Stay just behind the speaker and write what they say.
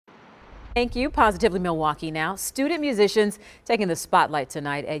Thank you. Positively Milwaukee now. Student musicians taking the spotlight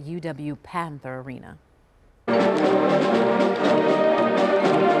tonight at UW Panther Arena.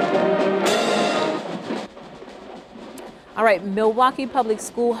 All right, Milwaukee Public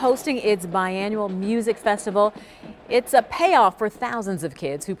School hosting its Biennial Music Festival. It's a payoff for thousands of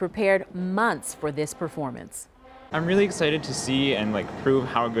kids who prepared months for this performance. I'm really excited to see and prove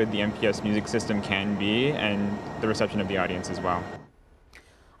how good the MPS music system can be and the reception of the audience as well.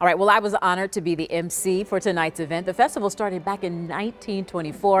 All right, well, I was honored to be the MC for tonight's event. The festival started back in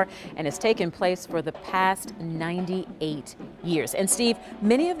 1924 and has taken place for the past 98 years. And Steve,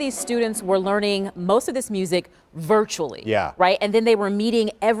 many of these students were learning most of this music virtually. Yeah. Right? And then they were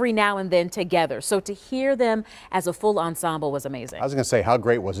meeting every now and then together. So to hear them as a full ensemble was amazing. I was going to say, how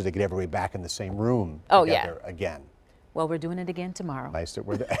great was it to get everybody back in the same room Oh, together yeah. again? Well, we're doing it again tomorrow. Nice that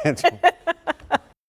we're